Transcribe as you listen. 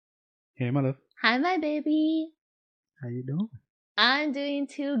Hey, my love. Hi, my baby. How you doing? I'm doing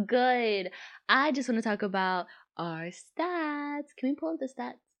too good. I just want to talk about our stats. Can we pull up the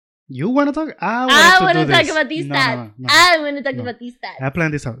stats? You want to talk? I want to do talk this. about these No, stats. no. I want to talk No. about these I stats.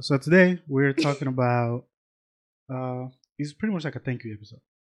 planned this out. So today we're talking about it's pretty much like a thank you episode.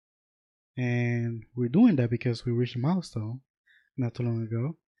 And we're doing that because we reached a milestone not too long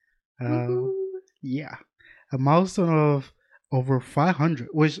ago. Woohoo. Yeah. A milestone of over 500,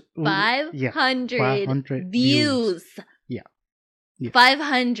 which 500, 500 views. Yeah.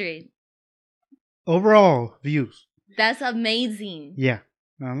 500. Overall views. That's amazing. Yeah.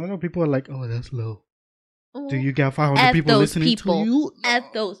 A lot of people are like, "Oh, that's low." Ooh. Do you got 500 F people those listening people. to you? F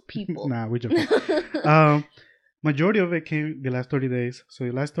those people. Nah, we're joking. Majority of it came the last 30 days. So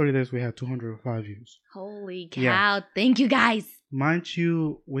the last 30 days we had 205 views. Holy cow. Yeah. Thank you guys. Mind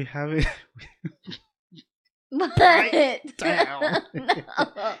you, we haven't What? down. No.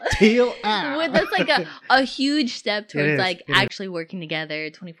 Till out. Well, that's like a huge step It towards is, like it is. actually working together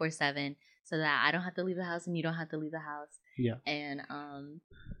 24/7 so that I don't have to leave the house and you don't have to leave the house. Yeah. And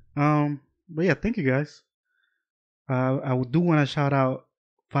But yeah, thank you guys. I do want to shout out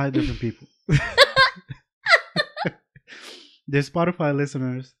 5 different people. The Spotify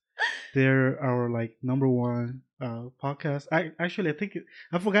listeners, they're our like number one podcast. I think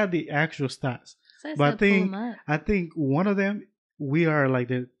I forgot the actual stats. so But I said pull think 'em up. I think one of them we are like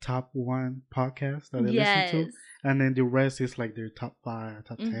the top 1 podcast that they listen to, Yes. and then the rest is like their top 5,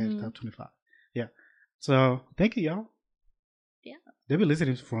 top 10, Mhm. top 25. Yeah. So thank you, y'all. Yeah. They've been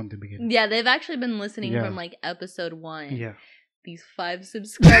listening from the beginning. Yeah, they've actually been listening Yeah. from like episode 1. Yeah. These 5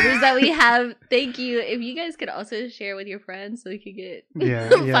 subscribers that we have. Thank you. If you guys could also share with your friends so we could get Yeah,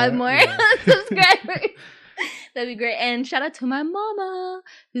 5 more yeah. subscribers. That'd be great. And shout out to my mama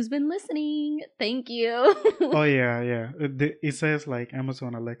who's been listening. Thank you. Oh yeah. It says like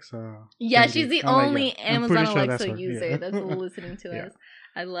Amazon Alexa. Yeah, thank she's you. the I'm like, only yeah. I'm Amazon pretty sure that's Alexa her. user Yeah. that's listening to Yeah. us.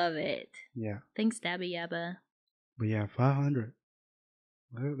 I love it. Yeah. Thanks, Dabby Yabba. But yeah, 500.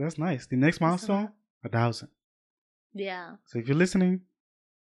 Well, that's nice. The next That's a milestone, lot. 1,000. Yeah. So if you're listening,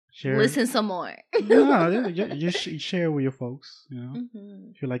 share. Listen some more. No, just share with your folks. You know,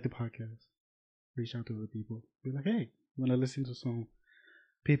 Mhm. if you like the podcast, reach out to other people. Be like, hey, you want to listen to some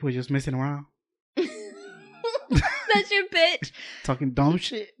people just messing around, That's your pitch. talking dumb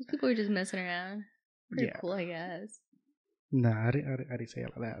shit? People are just messing around. Pretty Yeah. cool, I guess. Nah, I didn't say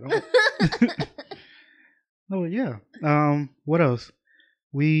it like that. Oh yeah. What else?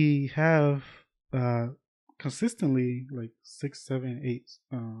 We have consistently like 6, 7, 8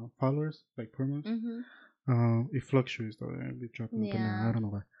 followers like per month. Mm-hmm. It fluctuates though. It'll be dropping up and down. Yeah. I don't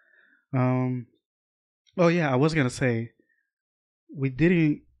know why. Oh yeah, I was gonna say we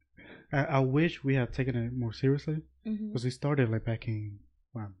didn't. I wish we had taken it more seriously Mm-hmm. because we started like back in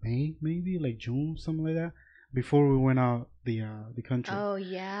May, maybe like June, something like that. Before we went out the country. Oh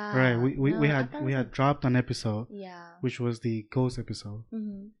yeah. Right. We No, I had thought it we was had dropped an episode, yeah. which was the ghost episode.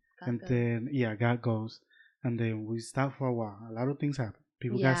 Mm-hmm. And then God goes, and then we stopped for a while. A lot of things happened.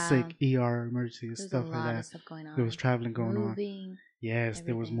 People got Yeah. sick, ER emergencies, There's stuff a like lot that. of stuff going on. There was traveling going on. Moving. Yes,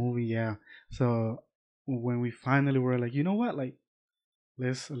 there was everything. movie. Yeah. So when we finally were like, you know what, like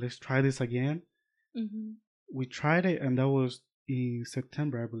let's try this again. Mm-hmm. We tried it, and that was in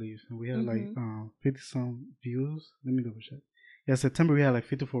September, I believe, and we had like 50 some views. Let me double check. Yeah, September we had like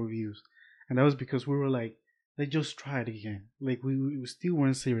 54 views, and that was because we were like, let's just try it again. Like we still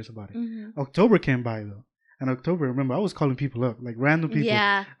weren't serious about it. Mm-hmm. October came by though, and October, remember, I was calling people up, like random people.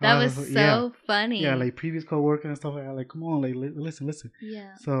 Yeah, that was so yeah. funny. Yeah, like previous coworkers and stuff like that. Like, come on, like listen.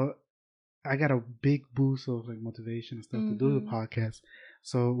 Yeah. So I got a big boost of like motivation and stuff to do the podcast.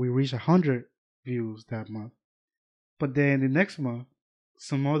 So we reached 100 views that month. But then the next month,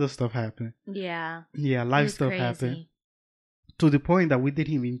 some other stuff happened. Yeah. Yeah, It life was stuff crazy. happened to the point that we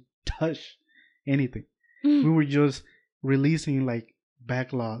didn't even touch anything. We were just releasing like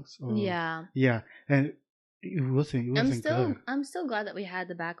backlogs. Yeah. Yeah, and it wasn't good. I'm still glad that we had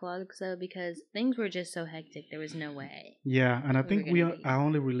the backlog though, because things were just so hectic. There was no way. Yeah, and I We think were gonna be- I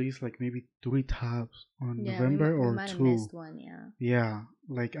only released like maybe 3 tabs on Yeah, November we or might have 2. missed one. Yeah. Yeah,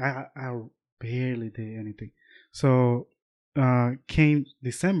 like I barely did anything. So came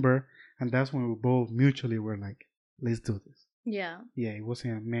December, and that's when we both mutually were like, let's do this. Yeah. Yeah, it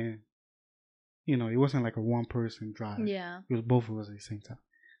wasn't a man, it wasn't like a one person drive. Yeah. It was both of us at the same time.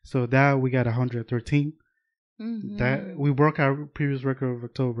 So that we got 113. Mm-hmm. That we broke our previous record of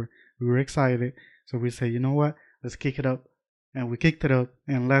October. We were excited, so we said, you know what, let's kick it up, and we kicked it up.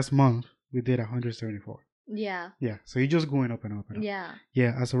 And last month we did 174. Yeah. Yeah, so you're just going up and up and up. Yeah.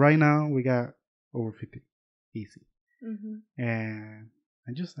 Yeah, as of right now we got over 50, easy. Mm-hmm. And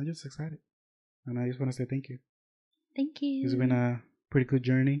I'm just excited, and I just want to say thank you. Thank you. It's been a pretty good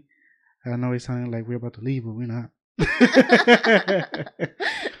journey. I know it sounded like we're about to leave, but we're not.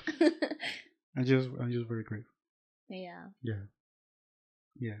 I'm just very grateful. Yeah. Yeah.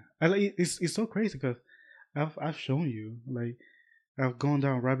 It's so crazy because I've shown you, like, I've gone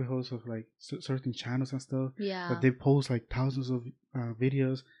down rabbit holes of like certain channels and stuff. Yeah. But they post like thousands of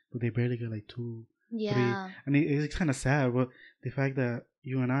videos, but they barely get like 2, 3. And it's kind of sad. But the fact that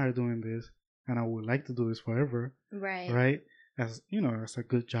you and I are doing this, and I would like to do this forever, right? As you know, as a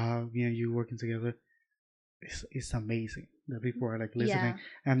good job, me and you working together, it's amazing that people are like listening,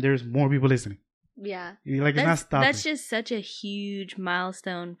 and there's more people listening. Yeah. Like, it's not stopping. That's just such a huge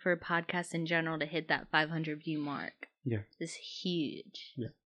milestone for podcasts in general to hit that 500 view mark. Yeah. It's huge. Yeah.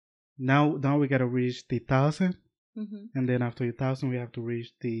 Now we gotta reach the 1,000, and then after 1,000, we have to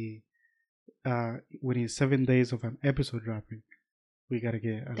reach the within 7 days of an episode dropping, we gotta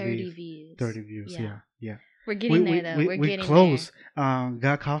get at 30 least views. 30 views. Yeah. We're getting there though. We're getting close.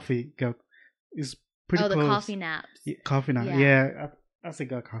 Got coffee. Is pretty close. Oh, the coffee naps. Yeah, coffee naps. Yeah. I say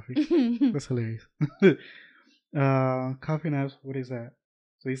got coffee. That's hilarious. Coffee naps. What is that?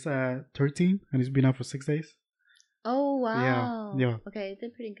 So it's 13, and it's been out for 6 days. Oh wow. Yeah. Okay,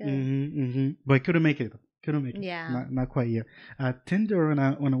 did pretty good. But couldn't make it. Yeah. Not quite yet. Tinder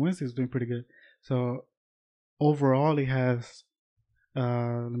on a Wednesday is doing pretty good. So overall, it has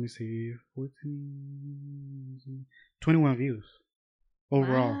let me see, 14, 21 views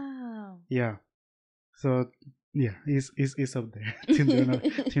overall. Wow. Yeah. So yeah, it's up there. Tinder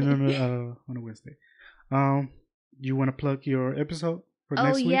on a Wednesday. You want to plug your episode for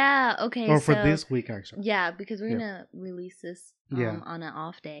next week? Yeah. Okay. Or for this week, actually. Yeah, because we're gonna release this on an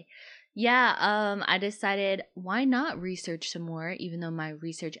off day. Yeah. I decided why not research some more, even though my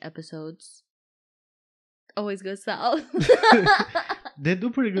research episodes always go south. They do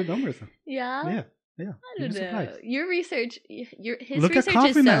pretty good numbers though. Yeah. Yeah. I don't know. Your research, his Look research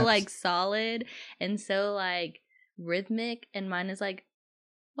is naps. so like solid and so like rhythmic, and mine is like,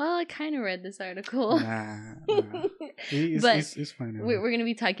 well, I kind of read this article. Nah. But it's fine. We're gonna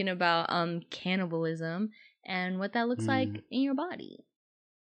be talking about cannibalism and what that looks like in your body.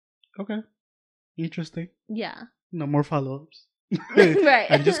 Okay. Interesting. Yeah. No more follow-ups. Right.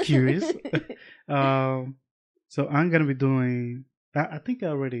 I'm just curious. So I'm gonna be doing. I think I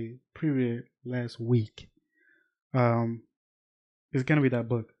already previewed last week. It's gonna be that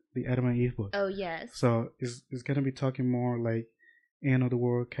book, the Adam and Eve book. Oh yes. So it's gonna be talking more like end of the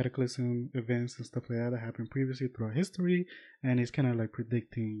world, cataclysm events and stuff like that happened previously throughout history, and it's kind of like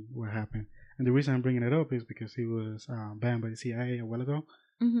predicting what happened. And the reason I'm bringing it up is because he was banned by the CIA a while ago.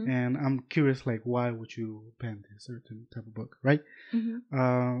 And I'm curious, like, why would you ban this certain type of book, right? And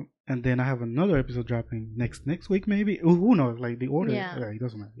then I have another episode dropping next week, maybe. Who knows? Like the order, it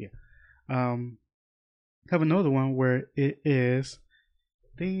doesn't matter. Yeah. Have another one where it is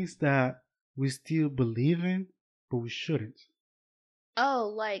things that we still believe in, but we shouldn't.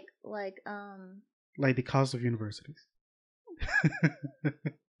 Oh, like the cost of universities.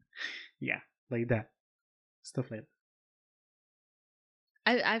 Yeah, like that. Stuff like that.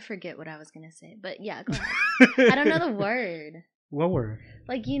 I forget what I was gonna say, but yeah, go ahead. I don't know the word. What word?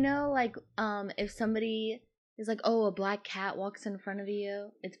 Like, like if somebody is like, oh, a black cat walks in front of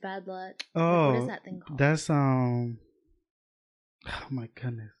you, it's bad luck. Oh, like, what is that thing called? That's oh my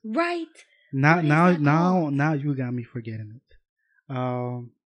goodness. Right. Now you got me forgetting it.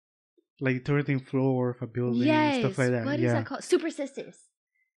 Like 13th floor of a building, stuff like that. What is that called? Superstitious.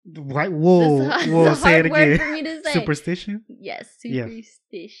 Right. Whoa. Say it again. For me to say. Superstition? Yes,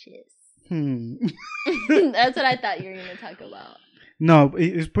 superstitious. Yes. That's what I thought you were gonna talk about. No,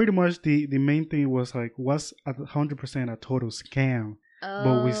 it's pretty much the main thing was like, what's 100% a total scam,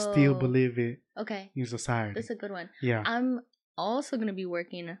 but we still believe it. Okay. In society. That's a good one. Yeah. I'm also gonna be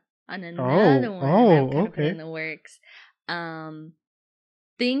working on another one. I'm kind of put in the works.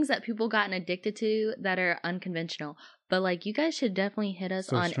 Things that people gotten addicted to that are unconventional. But like, you guys should definitely hit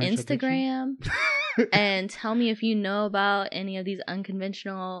us on Instagram and tell me if you know about any of these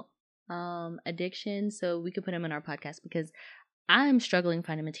unconventional addictions, so we could put them in our podcast, because I'm struggling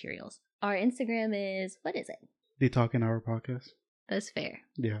finding materials. Our Instagram is, what is it? The Talking Hour Podcast. That's fair.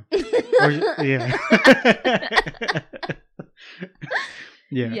 Yeah. Yeah.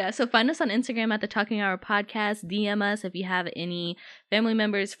 Yeah, so find us on Instagram at the Talking Hour Podcast. DM us if you have any family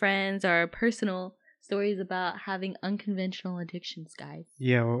members, friends, or personal stories about having unconventional addictions, guys.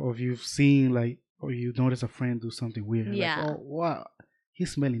 Yeah, or if you've seen, like, or you notice a friend do something weird. Yeah. Like, oh, wow,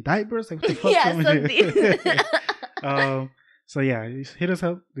 he's smelling diapers? Like, what the fuck? Yeah, something. So yeah, hit us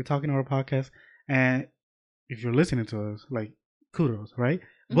up, the Talking Hour Podcast. And if you're listening to us, like, kudos, right?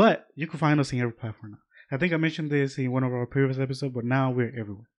 Mm-hmm. But you can find us in every platform now. I think I mentioned this in one of our previous episodes, but now we're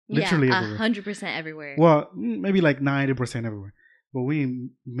everywhere. Literally everywhere. 100% everywhere. Well, maybe like 90% everywhere. But we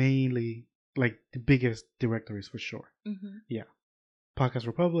mainly like the biggest directories for sure. Mm-hmm. Yeah. Podcast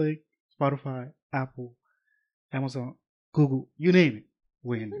Republic, Spotify, Apple, Amazon, Google, you name it.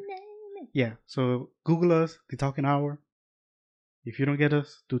 We're in there. Yeah. So Google us, The Talking Hour. If you don't get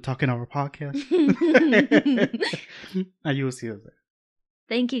us, do Talking Hour Podcast. And you will see us there.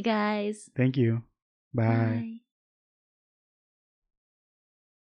 Thank you, guys. Thank you. Bye.